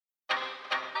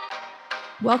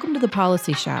Welcome to the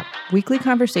Policy Shop, weekly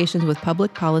conversations with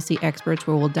public policy experts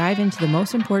where we'll dive into the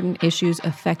most important issues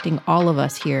affecting all of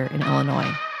us here in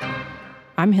Illinois.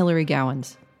 I'm Hillary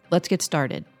Gowans. Let's get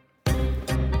started.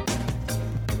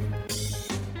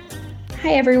 Hi,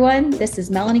 everyone. This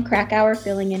is Melanie Krakauer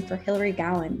filling in for Hillary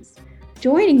Gowans.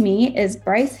 Joining me is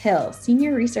Bryce Hill,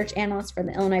 Senior Research Analyst for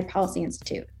the Illinois Policy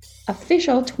Institute.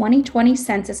 Official 2020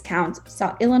 census counts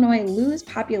saw Illinois lose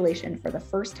population for the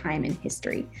first time in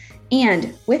history.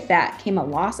 And with that came a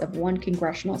loss of one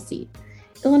congressional seat.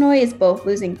 Illinois is both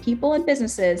losing people and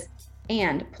businesses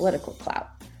and political clout.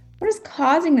 What is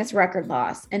causing this record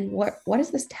loss, and what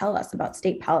does this tell us about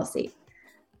state policy?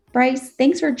 Bryce,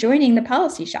 thanks for joining the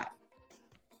Policy Shop.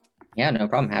 Yeah, no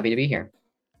problem. Happy to be here.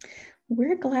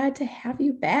 We're glad to have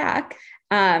you back.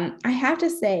 I have to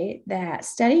say that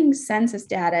studying census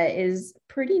data is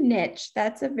pretty niche.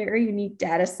 That's a very unique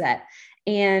data set.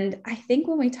 And I think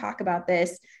when we talk about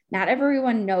this, not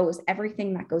everyone knows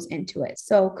everything that goes into it.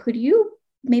 So could you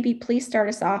maybe please start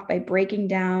us off by breaking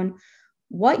down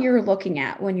what you're looking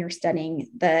at when you're studying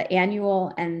the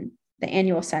annual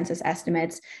census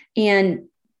estimates and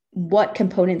what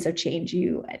components of change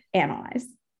you analyze?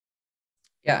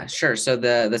 Yeah, sure. So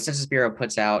the Census Bureau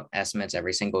puts out estimates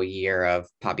every single year of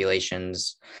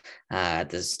populations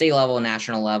at the state level,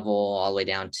 national level, all the way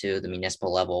down to the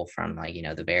municipal level from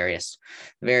the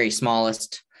very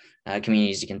smallest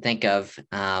communities you can think of.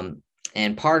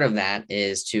 And part of that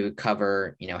is to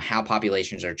cover, how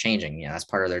populations are changing. That's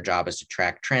part of their job, is to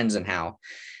track trends and how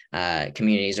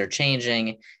communities are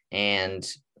changing. And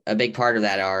a big part of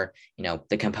that are,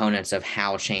 the components of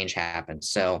how change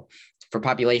happens. So for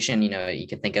population, you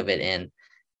can think of it in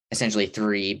essentially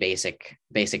three basic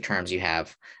terms. You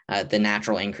have the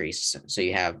natural increase. So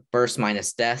you have births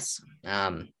minus deaths.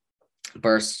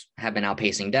 Births have been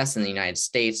outpacing deaths in the United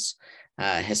States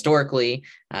historically,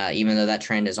 even though that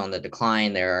trend is on the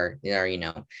decline. There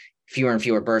are fewer and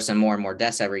fewer births and more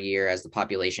deaths every year as the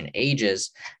population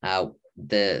ages.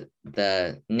 The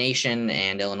nation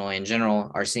and Illinois in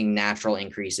general are seeing natural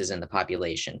increases in the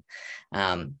population.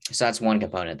 So that's one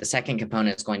component. The second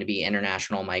component is going to be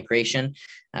international migration.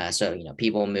 So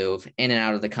people move in and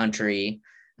out of the country.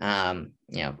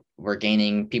 We're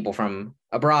gaining people from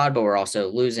abroad, but we're also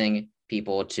losing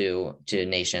people to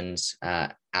nations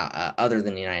other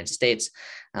than the United States.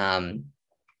 The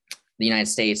United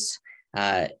States,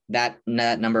 that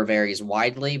number varies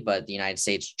widely, but the United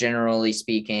States, generally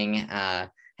speaking,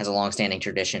 has a longstanding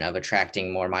tradition of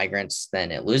attracting more migrants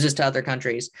than it loses to other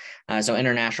countries. So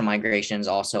international migration is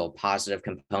also a positive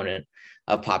component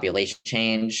of population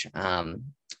change.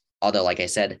 Although, like I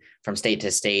said, from state to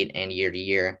state and year to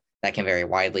year, that can vary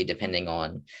widely depending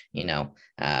on,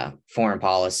 foreign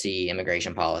policy,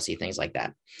 immigration policy, things like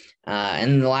that.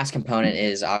 And the last component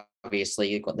is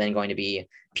obviously then going to be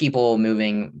people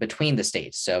moving between the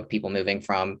states. So people moving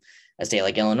from a state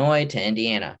like Illinois to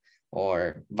Indiana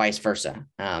or vice versa.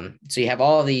 So you have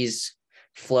all of these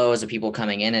flows of people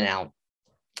coming in and out.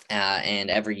 And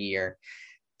every year,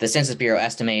 the Census Bureau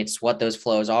estimates what those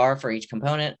flows are for each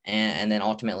component. And then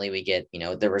ultimately we get,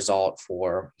 the result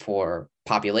for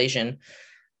population,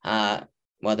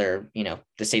 whether,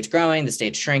 the state's growing, the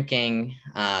state's shrinking,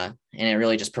 and it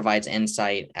really just provides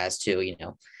insight as to,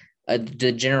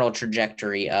 the general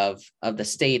trajectory of the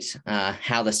state,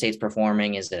 how the state's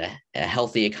performing. Is it a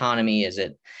healthy economy? Is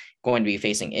it going to be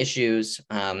facing issues?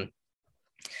 And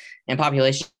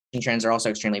population trends are also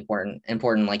extremely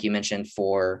important, like you mentioned,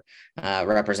 for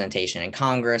representation in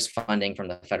Congress, funding from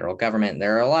the federal government.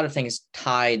 There are a lot of things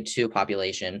tied to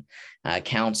population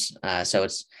counts. So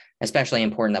it's especially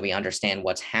important that we understand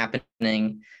what's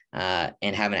happening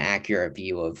and have an accurate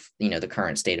view of, the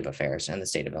current state of affairs in the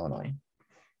state of Illinois.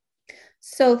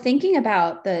 So thinking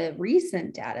about the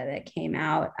recent data that came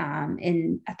out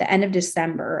at the end of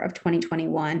December of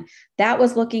 2021, that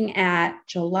was looking at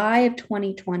July of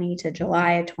 2020 to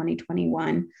July of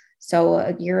 2021. So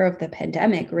a year of the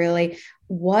pandemic, really.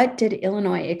 What did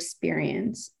Illinois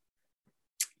experience?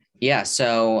 Yeah,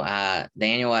 so the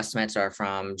annual estimates are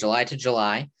from July to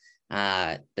July.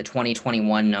 The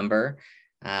 2021 number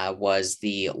was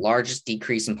the largest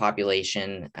decrease in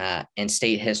population in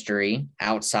state history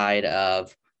outside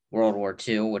of World War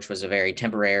II, which was a very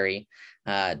temporary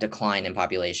decline in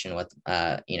population with,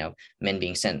 men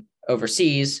being sent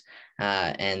overseas.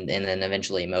 And then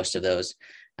eventually most of those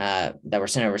that were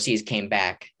sent overseas came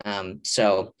back.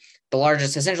 So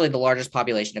essentially the largest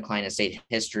population decline in state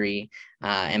history,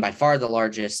 and by far the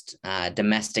largest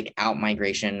domestic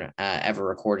outmigration ever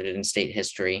recorded in state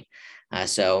history.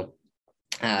 So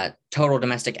Total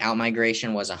domestic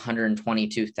outmigration was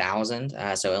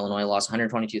 122,000. So Illinois lost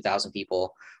 122,000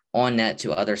 people on net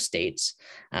to other states.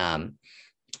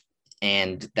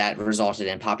 And that resulted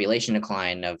in population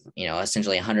decline of,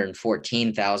 essentially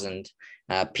 114,000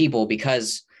 people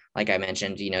because, like I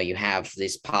mentioned, you have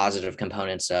these positive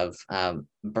components of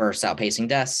births outpacing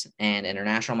deaths and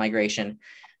international migration.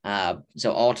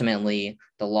 So ultimately,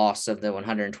 the loss of the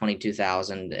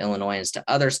 122,000 Illinoisans to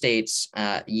other states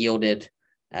yielded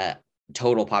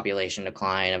total population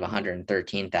decline of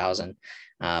 113,000.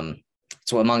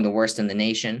 So among the worst in the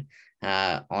nation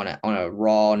on a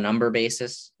raw number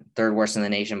basis, third worst in the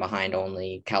nation behind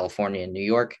only California and New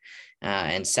York,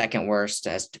 and second worst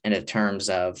in terms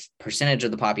of percentage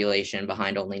of the population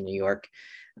behind only New York.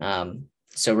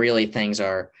 So really things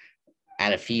are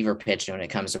at a fever pitch when it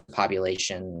comes to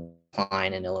population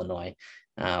decline in Illinois.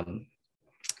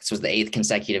 This was the 8th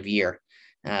consecutive year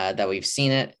that we've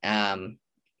seen it.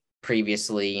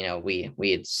 Previously,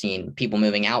 we had seen people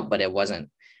moving out, but it wasn't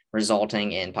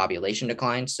resulting in population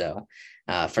decline. So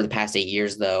for the past 8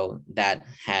 years, though, that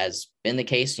has been the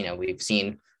case. We've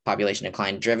seen population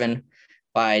decline driven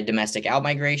by domestic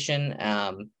outmigration.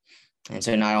 And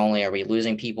so not only are we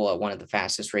losing people at one of the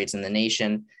fastest rates in the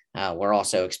nation, we're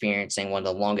also experiencing one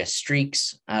of the longest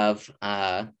streaks of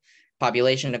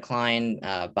population decline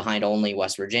behind only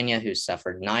West Virginia, who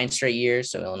suffered 9 straight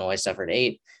years. So Illinois suffered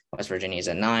 8, West Virginia is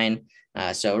at 9.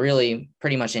 So really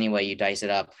pretty much any way you dice it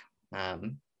up,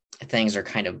 things are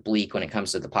kind of bleak when it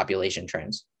comes to the population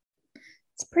trends.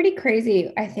 It's pretty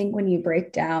crazy, I think, when you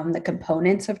break down the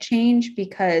components of change,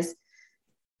 because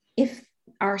if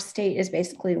our state is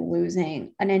basically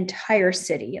losing an entire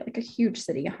city, like a huge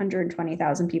city,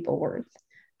 120,000 people worth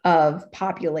of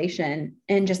population,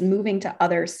 and just moving to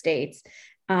other states,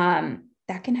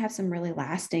 that can have some really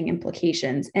lasting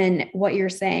implications. And what you're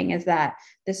saying is that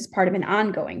this is part of an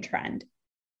ongoing trend.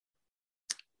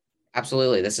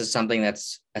 Absolutely. This is something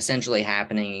that's essentially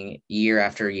happening year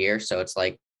after year. So it's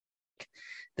like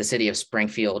the city of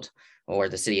Springfield or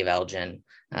the city of Elgin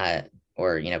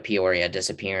or Peoria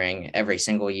disappearing every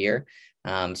single year.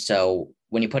 So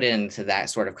when you put it into that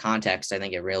sort of context, I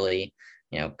think it really,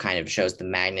 kind of shows the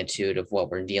magnitude of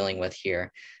what we're dealing with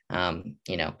here. There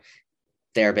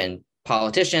have been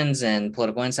politicians and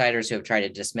political insiders who have tried to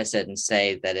dismiss it and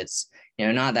say that it's,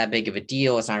 not that big of a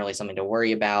deal. It's not really something to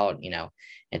worry about.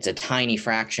 It's a tiny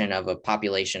fraction of a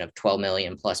population of 12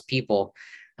 million plus people.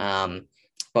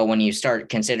 But when you start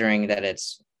considering that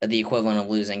it's the equivalent of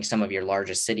losing some of your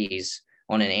largest cities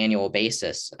on an annual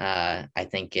basis, I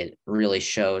think it really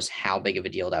shows how big of a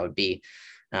deal that would be.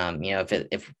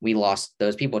 If we lost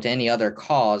those people to any other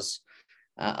cause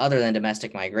other than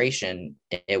domestic migration,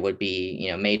 it would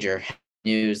be, major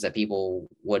news that people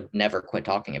would never quit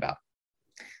talking about.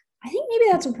 I think maybe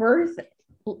that's worth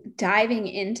diving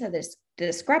into this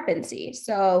discrepancy.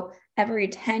 So every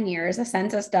 10 years, a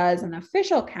census does an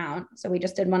official count. So we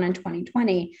just did one in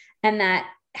 2020, and that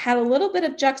had a little bit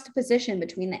of juxtaposition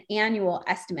between the annual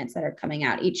estimates that are coming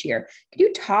out each year. Could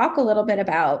you talk a little bit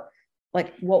about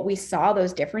like what we saw,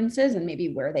 those differences, and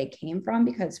maybe where they came from?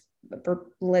 Because for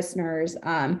listeners,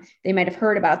 they might have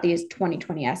heard about these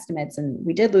 2020 estimates, and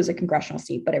we did lose a congressional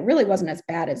seat, but it really wasn't as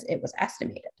bad as it was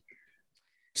estimated.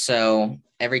 So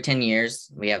every 10 years,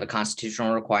 we have a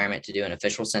constitutional requirement to do an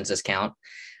official census count.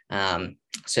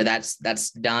 So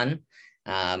that's done.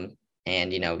 And,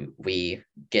 we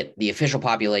get the official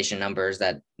population numbers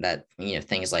that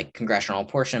things like congressional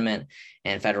apportionment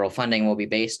and federal funding will be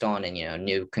based on, and,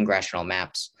 new congressional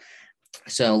maps.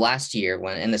 So last year,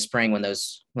 in the spring, when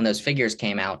those figures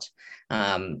came out,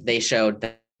 they showed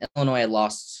that Illinois had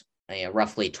lost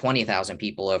roughly 20,000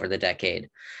 people over the decade,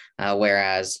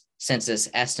 whereas census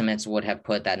estimates would have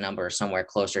put that number somewhere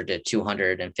closer to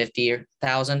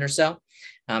 250,000 or so.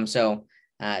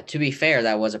 To be fair,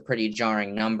 that was a pretty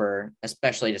jarring number,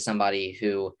 especially to somebody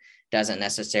who doesn't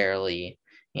necessarily,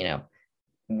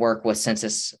 work with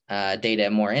census data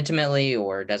more intimately,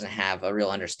 or doesn't have a real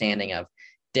understanding of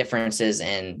differences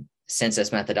in census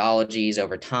methodologies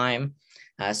over time.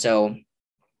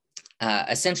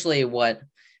 Essentially what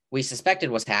we suspected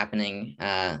was happening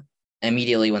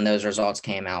immediately when those results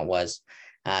came out was,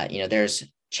 there's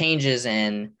changes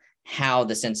in how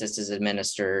the census is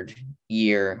administered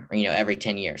every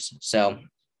 10 years. So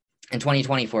in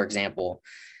 2020, for example,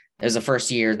 it was the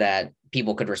first year that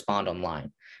people could respond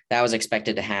online. That was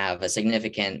expected to have a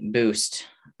significant boost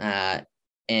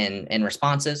in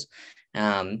responses.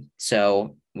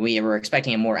 So we were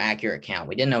expecting a more accurate count.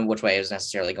 We didn't know which way it was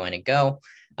necessarily going to go.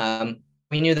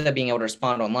 We knew that being able to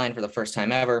respond online for the first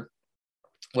time ever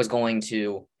was going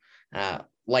to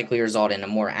likely result in a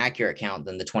more accurate count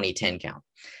than the 2010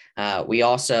 count. We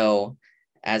also,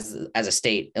 as a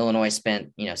state, Illinois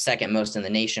spent second most in the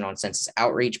nation on census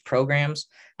outreach programs.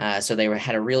 So they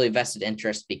had a really vested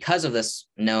interest because of this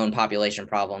known population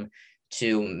problem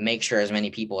to make sure as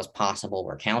many people as possible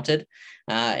were counted.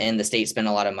 And the state spent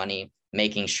a lot of money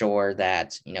making sure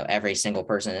that every single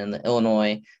person in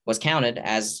Illinois was counted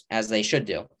as they should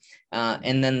do.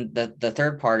 And then the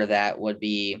third part of that would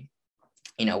be,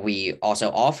 we also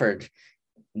offered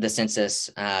the census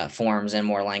forms in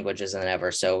more languages than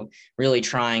ever. So really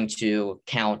trying to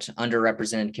count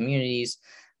underrepresented communities,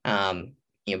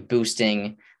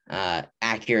 boosting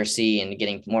accuracy and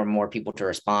getting more and more people to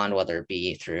respond, whether it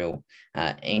be through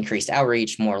increased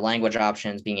outreach, more language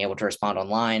options, being able to respond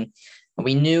online.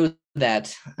 We knew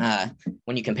that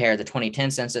when you compare the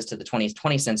 2010 census to the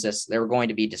 2020 census, there were going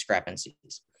to be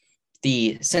discrepancies.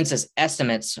 The census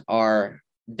estimates are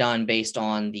done based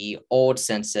on the old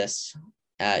census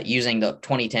using the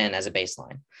 2010 as a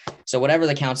baseline. So whatever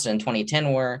the counts in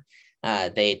 2010 were,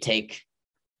 they take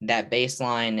that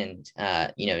baseline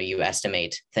and, you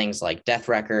estimate things like death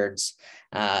records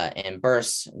and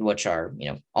births, which are,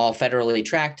 all federally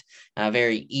tracked,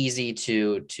 very easy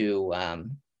to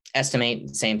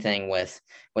estimate. Same thing with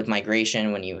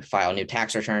migration. When you file new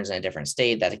tax returns in a different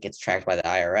state, that it gets tracked by the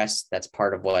IRS. That's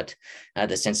part of what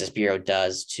the Census Bureau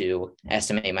does to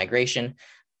estimate migration.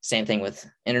 Same thing with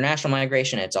international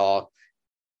migration. It's all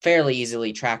fairly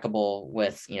easily trackable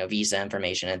with visa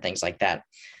information and things like that.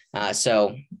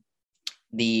 So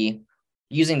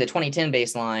using the 2010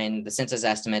 baseline, the census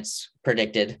estimates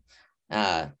predicted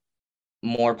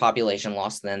more population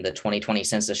loss than the 2020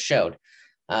 census showed.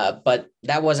 But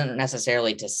that wasn't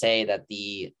necessarily to say that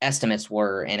the estimates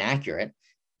were inaccurate.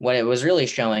 What it was really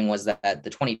showing was that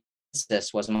the 2020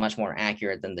 census was much more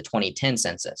accurate than the 2010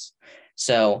 census.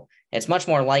 So it's much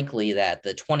more likely that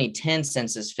the 2010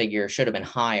 census figure should have been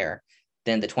higher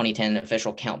than the 2010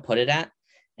 official count put it at,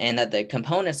 and that the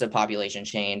components of population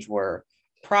change were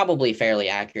probably fairly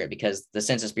accurate because the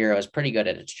Census Bureau is pretty good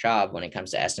at its job when it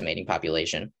comes to estimating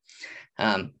population.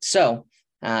 So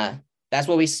that's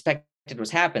what we suspected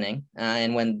was happening.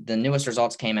 And when the newest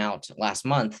results came out last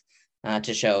month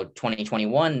to show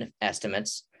 2021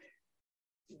 estimates,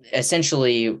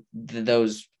 essentially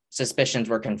those suspicions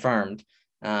were confirmed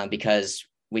because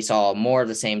we saw more of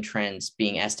the same trends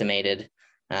being estimated,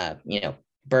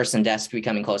 births and deaths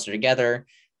becoming closer together,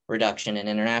 reduction in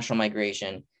international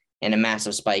migration, and a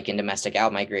massive spike in domestic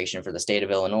outmigration for the state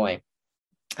of Illinois.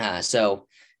 So,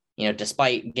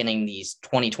 despite getting these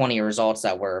 2020 results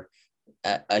that were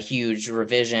a huge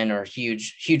revision or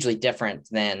hugely different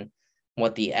than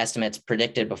what the estimates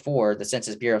predicted before, the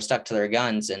Census Bureau stuck to their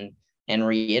guns and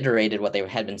reiterated what they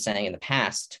had been saying in the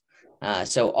past.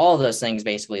 So all of those things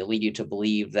basically lead you to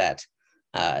believe that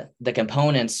the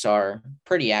components are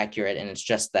pretty accurate, and it's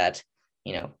just that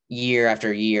year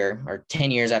after year or 10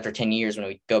 years after 10 years, when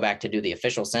we go back to do the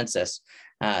official census,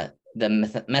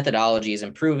 the methodology is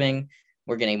improving.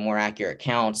 We're getting more accurate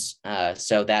counts.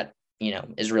 So that,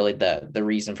 is really the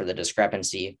reason for the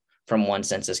discrepancy from one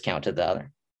census count to the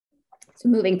other. So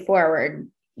moving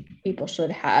forward, people should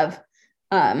have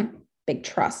big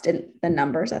trust in the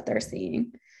numbers that they're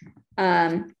seeing.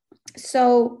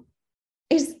 So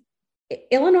is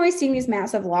Illinois seeing these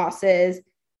massive losses?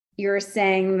 You're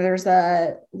saying there's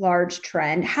a large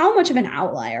trend. How much of an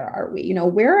outlier are we?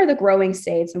 Where are the growing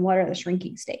states and what are the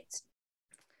shrinking states?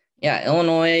 Yeah,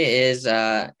 Illinois is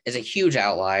a huge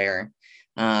outlier,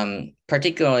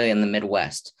 particularly in the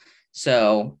Midwest.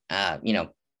 So,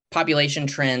 population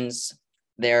trends,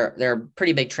 there are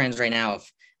pretty big trends right now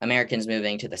of Americans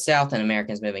moving to the South and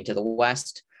Americans moving to the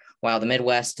West, while the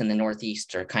Midwest and the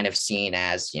Northeast are kind of seen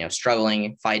as,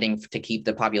 struggling, fighting to keep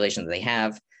the population that they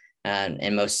have.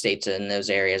 And most states in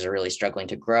those areas are really struggling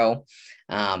to grow.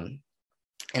 And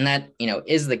that,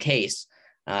 is the case.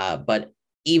 But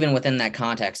even within that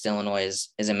context, Illinois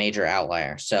is a major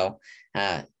outlier. So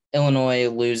Illinois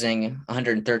losing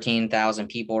 114,000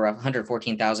 people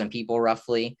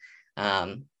roughly.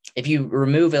 If you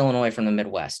remove Illinois from the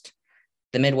Midwest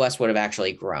would have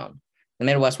actually grown. The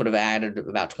Midwest would have added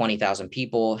about 20,000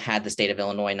 people had the state of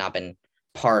Illinois not been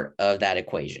part of that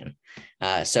equation.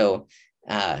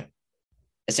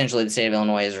 Essentially, the state of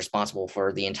Illinois is responsible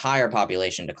for the entire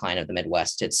population decline of the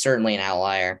Midwest. It's certainly an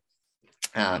outlier.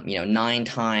 9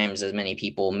 times as many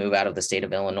people move out of the state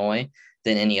of Illinois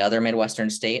than any other Midwestern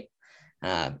state.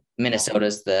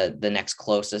 Minnesota's the next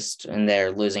closest, and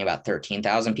they're losing about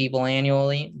 13,000 people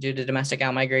annually due to domestic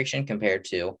outmigration compared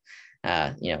to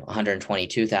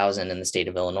 122,000 in the state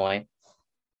of Illinois.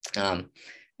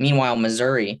 Meanwhile,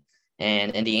 Missouri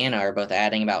and Indiana are both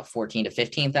adding about 14 to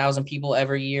 15,000 people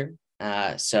every year.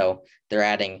 So they're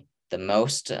adding the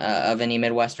most of any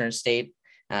Midwestern state.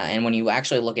 And when you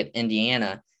actually look at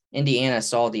Indiana, Indiana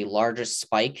saw the largest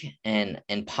spike in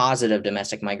positive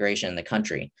domestic migration in the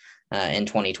country in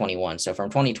 2021. So from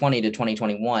 2020 to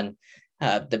 2021,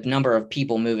 the number of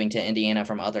people moving to Indiana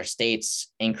from other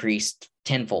states increased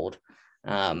tenfold.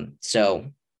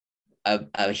 So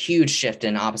a huge shift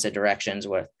in opposite directions,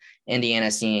 with Indiana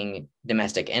seeing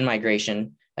domestic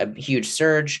in-migration, a huge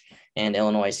surge, and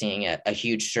Illinois seeing a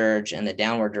huge surge in the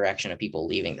downward direction of people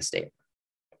leaving the state.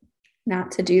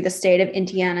 Not to do the state of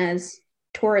Indiana's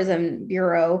tourism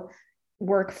bureau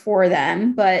work for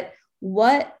them, but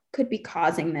what could be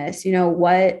causing this?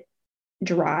 What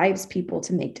drives people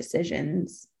to make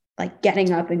decisions like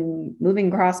getting up and moving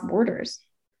across borders?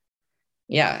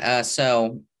 Yeah.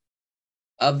 So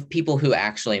of people who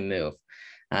actually move,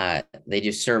 they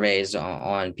do surveys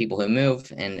on people who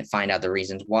move and find out the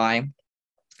reasons why.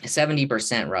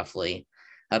 70% roughly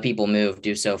of people move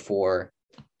do so for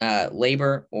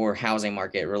labor or housing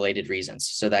market related reasons.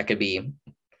 So that could be,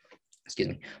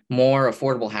 more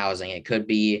affordable housing. It could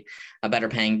be a better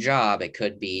paying job. It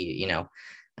could be,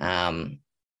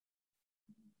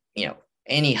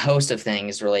 any host of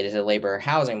things related to the labor or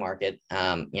housing market,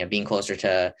 being closer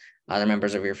to other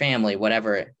members of your family,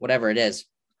 whatever it is.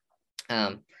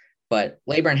 But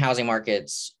labor and housing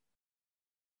markets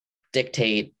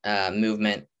dictate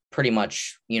movement pretty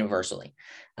much universally.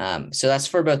 So that's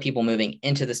for both people moving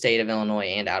into the state of Illinois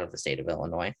and out of the state of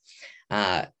Illinois.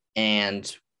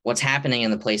 And what's happening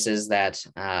in the places that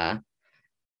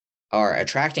are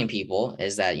attracting people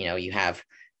is that, you have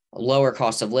lower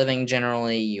cost of living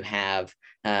generally, you have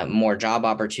more job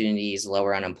opportunities,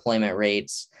 lower unemployment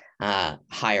rates,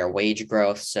 higher wage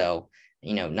growth. So,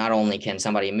 not only can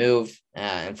somebody move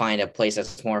and find a place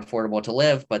that's more affordable to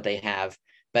live, but they have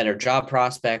better job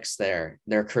prospects. Their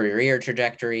career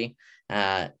trajectory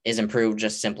is improved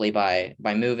just simply by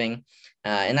moving.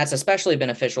 And that's especially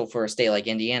beneficial for a state like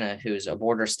Indiana, who's a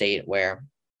border state where,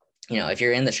 if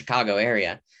you're in the Chicago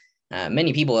area,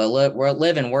 many people that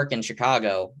live and work in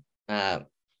Chicago, that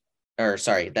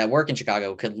work in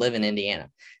Chicago could live in Indiana.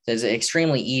 So it's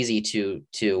extremely easy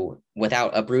to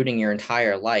without uprooting your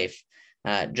entire life,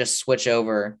 just switch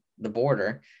over the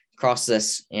border, cross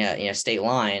this state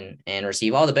line, and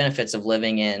receive all the benefits of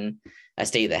living in a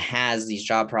state that has these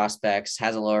job prospects,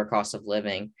 has a lower cost of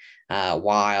living,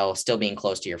 while still being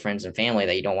close to your friends and family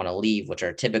that you don't want to leave, which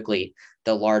are typically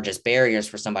the largest barriers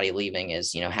for somebody leaving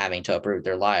is, having to uproot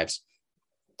their lives.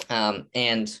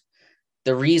 And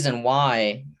the reason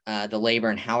why the labor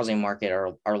and housing market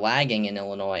are lagging in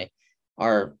Illinois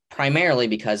are primarily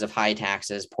because of high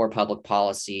taxes, poor public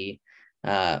policy,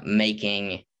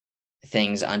 making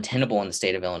things untenable in the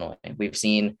state of Illinois. We've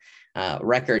seen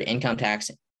record income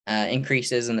tax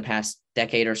increases in the past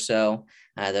decade or so.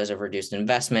 Those have reduced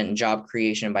investment and job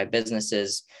creation by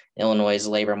businesses. Illinois'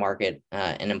 labor market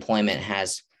and employment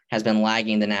has been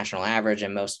lagging the national average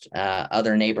and most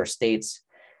other neighbor states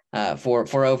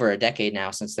for over a decade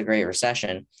now, since the Great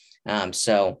Recession.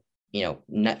 So,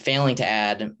 failing to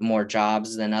add more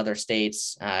jobs than other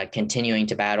states, continuing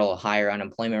to battle a higher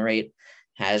unemployment rate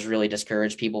has really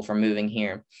discouraged people from moving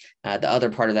here. The other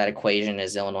part of that equation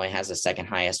is Illinois has the second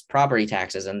highest property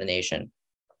taxes in the nation,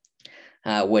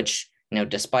 which,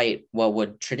 despite what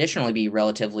would traditionally be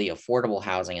relatively affordable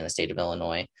housing in the state of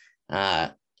Illinois,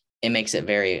 it makes it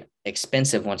very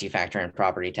expensive once you factor in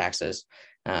property taxes.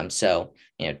 So,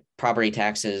 property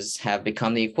taxes have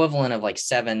become the equivalent of like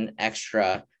 7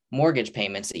 extra mortgage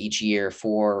payments each year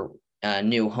for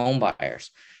new home buyers.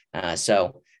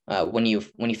 So when you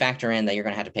factor in that you're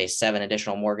going to have to pay 7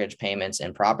 additional mortgage payments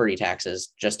and property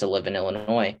taxes just to live in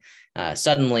Illinois,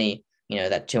 suddenly,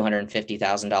 that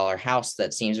 $250,000 house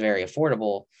that seems very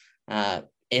affordable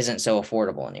isn't so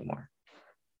affordable anymore.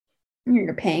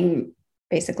 You're paying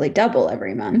basically double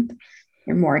every month,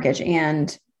 your mortgage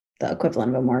and the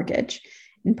equivalent of a mortgage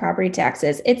in property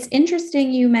taxes. It's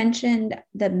interesting you mentioned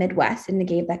the Midwest and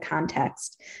gave that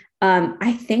context.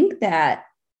 I think that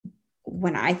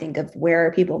when I think of where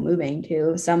are people moving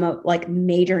to, some of like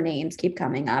major names keep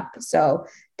coming up. So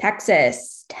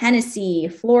Texas, Tennessee,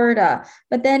 Florida,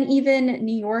 but then even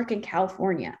New York and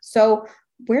California. So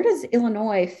where does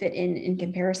Illinois fit in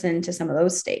comparison to some of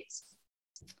those states?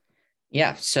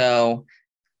 Yeah, so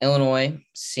Illinois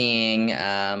seeing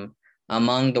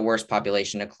among the worst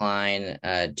population decline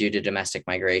due to domestic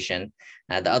migration.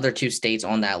 The other 2 states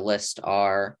on that list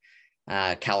are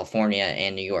California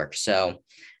and New York. So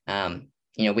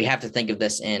we have to think of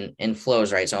this in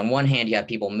flows, right? So on one hand, you have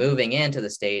people moving into the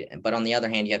state, but on the other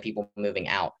hand, you have people moving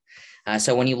out.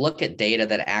 So when you look at data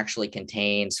that actually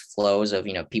contains flows of,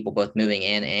 people both moving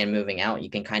in and moving out, you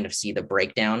can kind of see the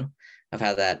breakdown of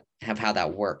how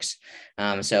that works.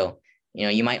 So,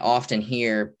 you might often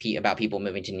hear about people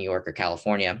moving to New York or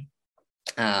California,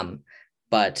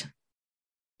 but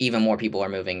even more people are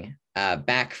moving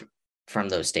back from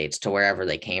those states to wherever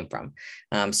they came from.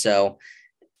 So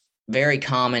very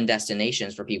common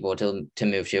destinations for people to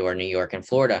move to are New York and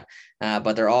Florida,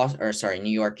 but they're all, New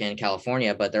York and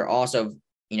California, but they're also,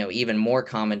 even more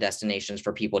common destinations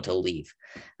for people to leave.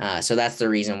 So that's the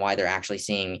reason why they're actually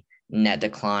seeing net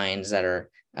declines that are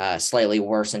slightly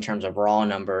worse in terms of raw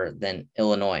number than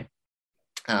Illinois.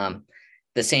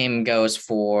 The same goes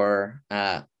for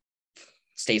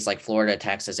states like Florida,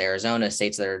 Texas, Arizona,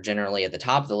 states that are generally at the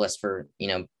top of the list for,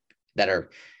 that are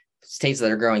states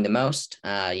that are growing the most.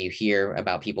 You hear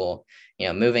about people,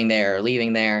 moving there or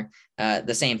leaving there.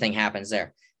 The same thing happens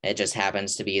there. It just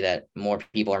happens to be that more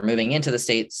people are moving into the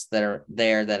states that are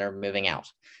there that are moving out.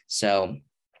 So,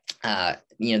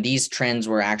 these trends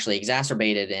were actually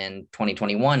exacerbated in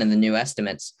 2021 in the new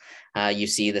estimates. You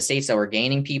see the states that were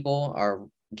gaining people are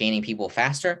gaining people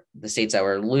faster. The states that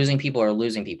were losing people are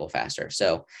losing people faster.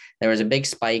 So there was a big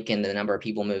spike in the number of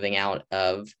people moving out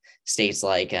of states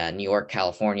like New York,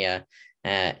 California,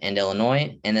 and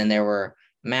Illinois. And then there were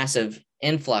massive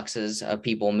influxes of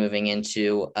people moving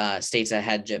into states that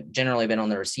had generally been on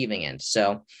the receiving end.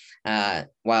 So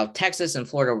while Texas and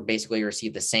Florida basically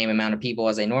received the same amount of people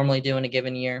as they normally do in a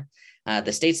given year,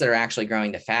 the states that are actually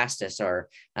growing the fastest are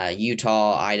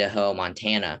Utah, Idaho,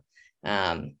 Montana.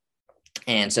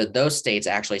 And so those states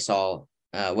actually saw,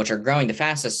 which are growing the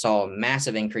fastest, saw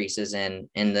massive increases in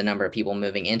the number of people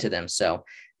moving into them. So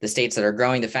the states that are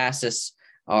growing the fastest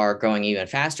are growing even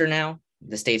faster now.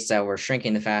 The states that were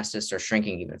shrinking the fastest are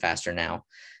shrinking even faster now.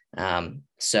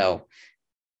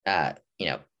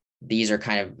 These are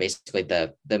kind of basically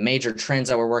the major trends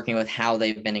that we're working with, how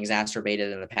they've been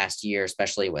exacerbated in the past year,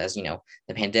 especially as, the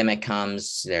pandemic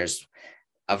comes. There's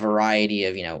a variety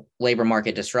of, labor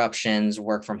market disruptions,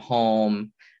 work from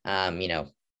home,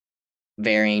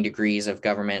 varying degrees of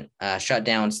government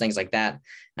shutdowns, things like that.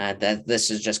 That this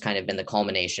has just kind of been the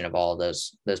culmination of all of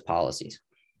those policies.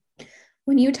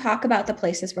 When you talk about the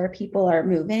places where people are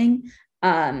moving,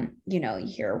 you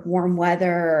hear warm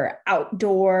weather,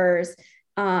 outdoors,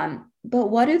 but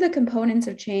what do the components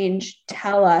of change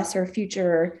tell us, or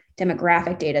future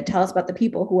demographic data tell us about the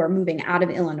people who are moving out of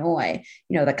Illinois?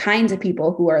 The kinds of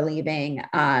people who are leaving,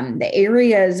 the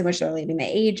areas in which they're leaving, the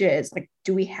ages. Like,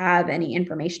 do we have any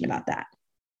information about that?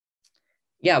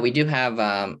 Yeah, we do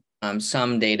have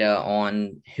some data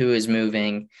on who is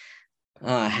moving,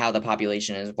 how the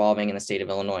population is evolving in the state of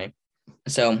Illinois.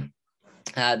 So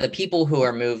the people who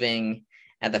are moving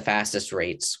at the fastest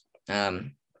rates,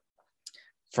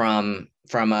 from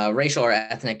a racial or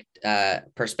ethnic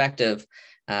perspective,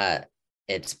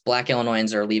 it's Black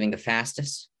Illinoisans are leaving the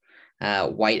fastest.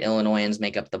 White Illinoisans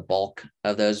make up the bulk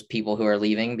of those people who are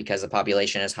leaving because the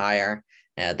population is higher.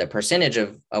 The percentage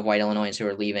of white Illinoisans who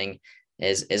are leaving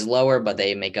is lower, but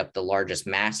they make up the largest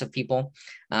mass of people.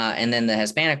 And then the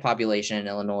Hispanic population in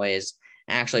Illinois has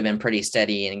actually been pretty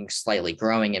steady and slightly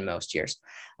growing in most years.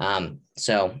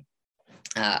 So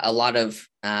a lot of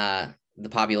the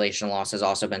population loss has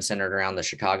also been centered around the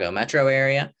Chicago metro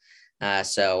area.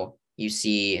 So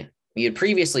you'd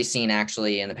previously seen,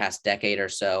 actually in the past decade or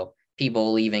so,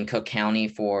 people leaving Cook County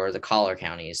for the collar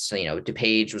counties. So,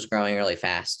 DuPage was growing really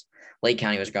fast. Lake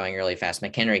County was growing really fast,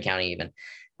 McHenry County even.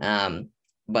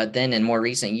 But then in more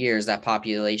recent years, that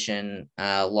population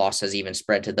loss has even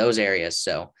spread to those areas.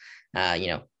 So,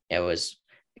 it was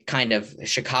kind of,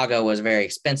 Chicago was very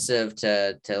expensive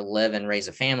to live and raise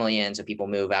a family in, so people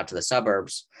move out to the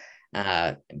suburbs.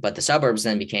 But the suburbs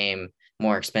then became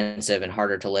more expensive and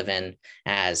harder to live in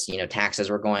as, taxes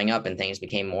were going up and things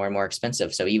became more and more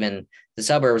expensive. So even the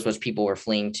suburbs, which people were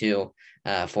fleeing to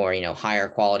for, higher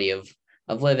quality of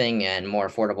living and more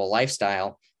affordable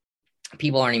lifestyle,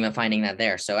 people aren't even finding that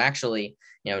there. So actually,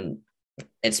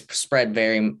 it's spread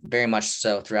very, very much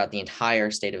so throughout the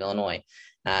entire state of Illinois.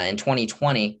 In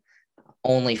 2020,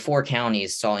 only 4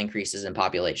 counties saw increases in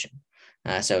population.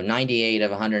 So 98 of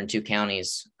 102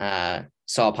 counties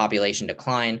saw population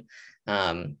decline.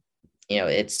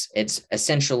 It's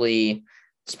essentially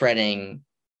spreading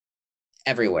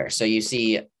everywhere. So you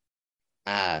see,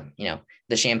 the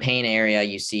Champaign area,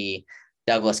 you see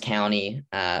Douglas County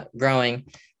growing.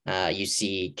 You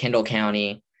see Kendall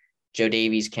County, Joe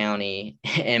Davies County,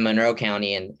 and Monroe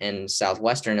County in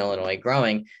southwestern Illinois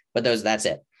growing, but that's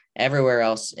it. everywhere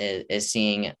else is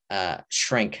seeing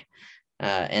shrink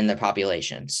in the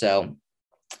population. So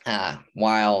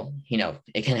while,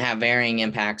 it can have varying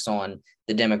impacts on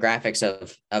the demographics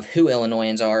of who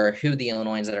Illinoisans are, or who the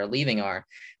Illinoisans that are leaving are,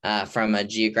 from a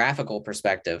geographical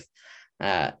perspective,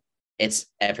 it's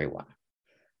everyone.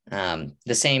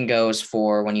 The same goes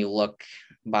for when you look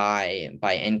by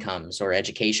incomes or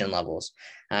education levels.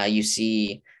 You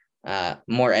see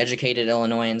more educated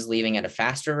Illinoisans leaving at a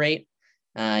faster rate.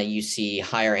 You see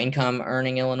higher income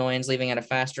earning Illinoisans leaving at a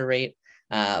faster rate,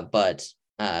 but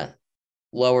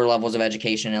lower levels of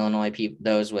education in Illinois,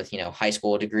 those with high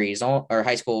school degrees or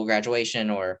high school graduation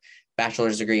or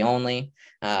bachelor's degree only,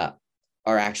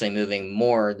 are actually moving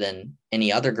more than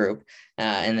any other group.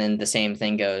 And then the same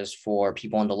thing goes for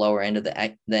people on the lower end of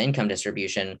the income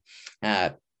distribution.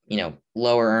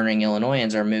 Lower earning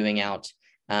Illinoisans are moving out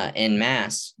en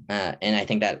masse. And I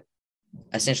think that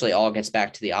essentially all gets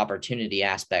back to the opportunity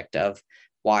aspect of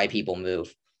why people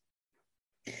move.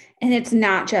 And it's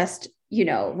not just,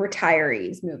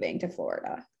 retirees moving to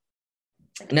Florida.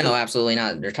 No, absolutely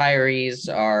not.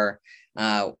 Retirees are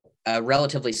a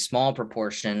relatively small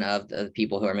proportion of the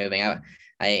people who are moving out.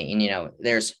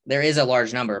 There is a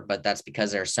large number, but that's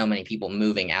because there are so many people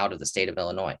moving out of the state of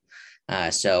Illinois.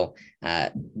 So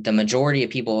the majority of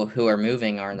people who are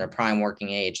moving are in their prime working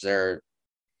age. They're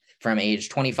from age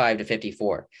 25 to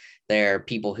 54. They're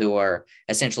people who are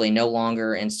essentially no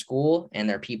longer in school, and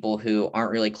they're people who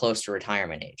aren't really close to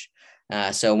retirement age.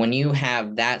 So when you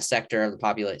have that sector of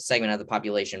the segment of the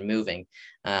population moving,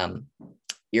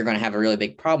 you're going to have a really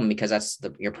big problem, because that's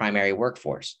your primary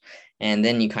workforce. And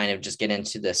then you kind of just get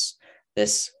into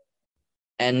this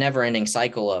never ending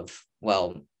cycle of,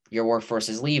 well, your workforce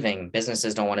is leaving.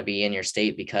 Businesses don't want to be in your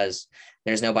state because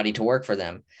there's nobody to work for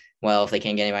them. Well, if they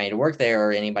can't get anybody to work there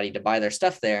or anybody to buy their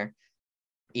stuff there,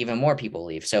 even more people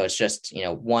leave. So it's just,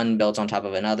 one builds on top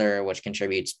of another, which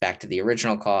contributes back to the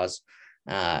original cause.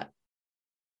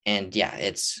 And yeah,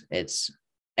 it's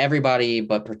everybody,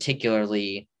 but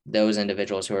particularly those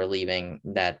individuals who are leaving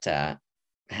that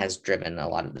has driven a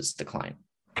lot of this decline.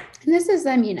 And this is,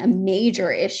 a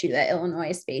major issue that Illinois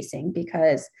is facing,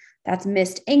 because that's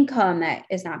missed income that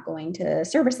is not going to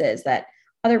services, that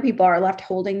other people are left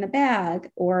holding the bag,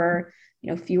 or,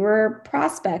 fewer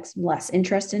prospects, less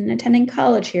interested in attending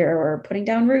college here, or putting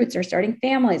down roots, or starting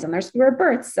families, and there's fewer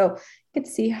births. So you could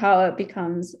see how it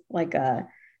becomes like a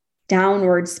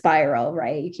downward spiral,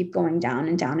 right? You keep going down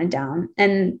and down and down.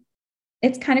 And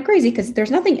it's kind of crazy, because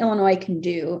there's nothing Illinois can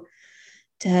do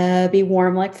to be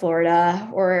warm like Florida,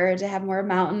 or to have more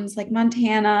mountains like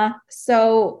Montana.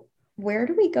 So where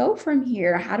do we go from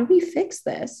here? How do we fix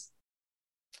this?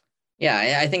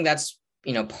 Yeah, I think that's,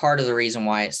 part of the reason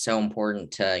why it's so important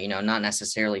to, not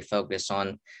necessarily focus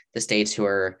on the states who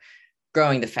are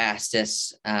growing the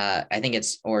fastest.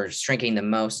 Or shrinking the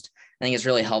most. I think it's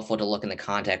really helpful to look in the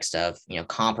context of,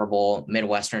 comparable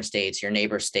Midwestern states, your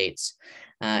neighbor states.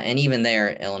 And even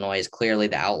there, Illinois is clearly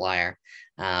the outlier.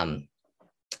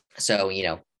 So,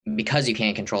 because you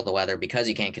can't control the weather, because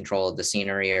you can't control the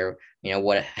scenery, or,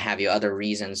 what have you, other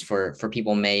reasons for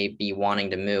people may be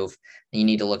wanting to move, you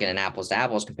need to look at an apples to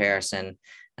apples comparison.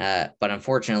 But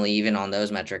unfortunately, even on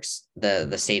those metrics,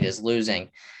 the state is losing.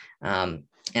 And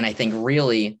I think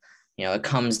really, it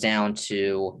comes down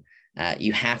to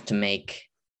you have to make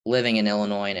living in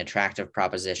Illinois an attractive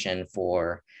proposition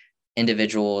for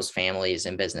individuals, families,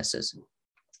 and businesses.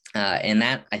 And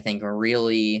that, I think,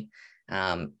 really,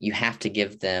 you have to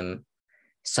give them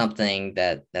something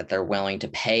that they're willing to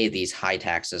pay these high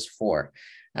taxes for.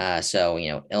 So,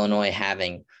 Illinois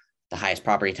having the highest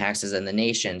property taxes in the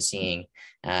nation, seeing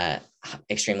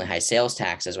extremely high sales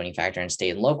taxes when you factor in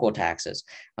state and local taxes,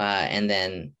 and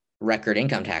then record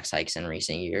income tax hikes in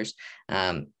recent years.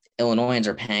 Illinoisans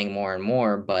are paying more and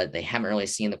more, but they haven't really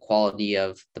seen the quality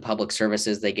of the public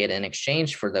services they get in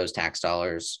exchange for those tax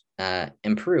dollars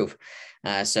improve.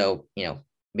 So,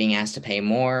 being asked to pay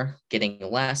more, getting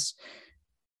less,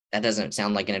 that doesn't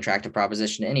sound like an attractive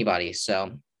proposition to anybody.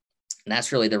 So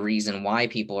that's really the reason why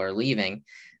people are leaving.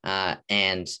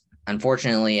 And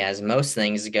unfortunately, as most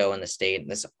things go in the state,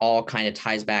 this all kind of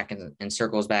ties back and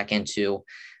circles back into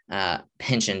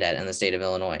pension debt in the state of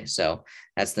Illinois. So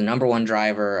that's the number one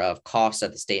driver of costs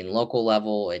at the state and local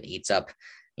level. It eats up,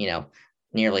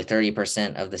 nearly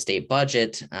 30% of the state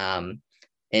budget.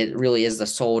 It really is the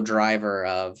sole driver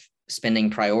of spending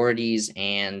priorities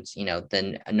and,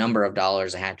 the number of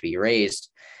dollars that have to be raised.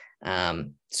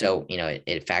 So,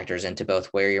 it factors into both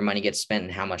where your money gets spent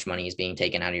and how much money is being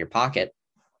taken out of your pocket.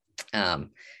 And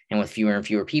with fewer and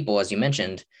fewer people, as you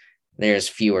mentioned, there's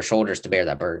fewer shoulders to bear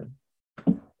that burden.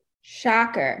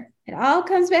 Shocker. It all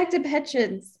comes back to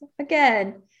pensions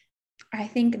again. I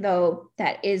think, though,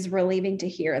 that is relieving to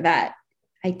hear that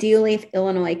ideally, if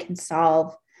Illinois can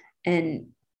solve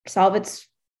its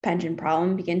pension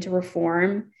problem, begin to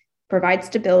reform, provide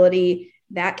stability,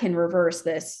 that can reverse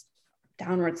this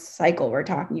downward cycle we're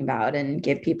talking about and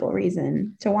give people a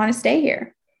reason to want to stay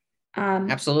here.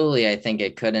 Absolutely. I think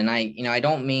it could. And I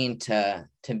don't mean to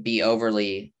be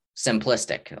overly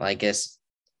simplistic. Like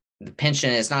the pension,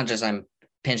 it's not just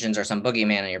pensions are some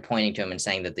boogeyman and you're pointing to them and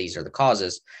saying that these are the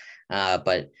causes,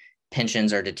 but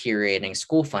pensions are deteriorating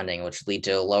school funding, which lead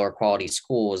to lower quality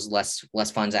schools,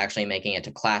 less funds actually making it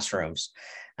to classrooms.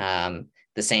 The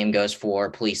same goes for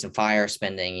police and fire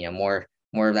spending.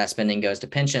 More of that spending goes to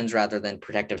pensions rather than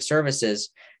protective services.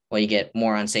 Well, you get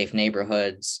more unsafe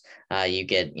neighborhoods, you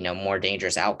get, more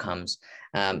dangerous outcomes.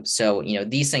 So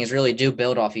these things really do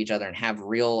build off each other and have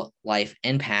real life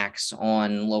impacts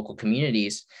on local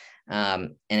communities.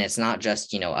 And it's not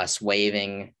just, us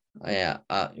waving,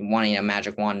 wanting a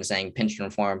magic wand and saying pension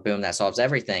reform, boom, that solves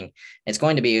everything. It's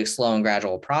going to be a slow and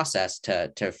gradual process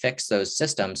to fix those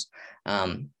systems.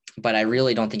 But I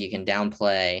really don't think you can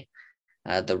downplay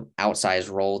the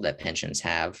outsized role that pensions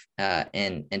have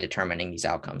in determining these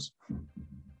outcomes.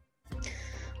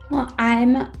 Well,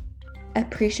 I'm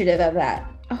appreciative of that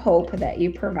hope that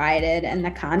you provided and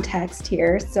the context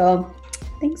here. So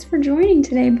thanks for joining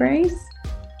today, Bryce.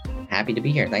 Happy to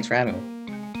be here. Thanks for having me.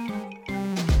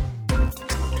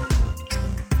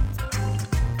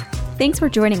 Thanks for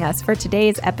joining us for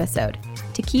today's episode.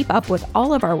 To keep up with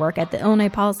all of our work at the Illinois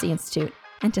Policy Institute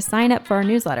and to sign up for our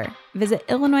newsletter, visit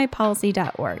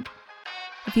illinoispolicy.org.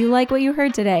 If you like what you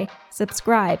heard today,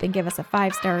 subscribe and give us a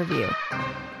 5-star review.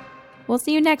 We'll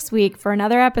see you next week for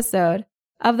another episode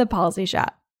of The Policy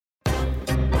Shop.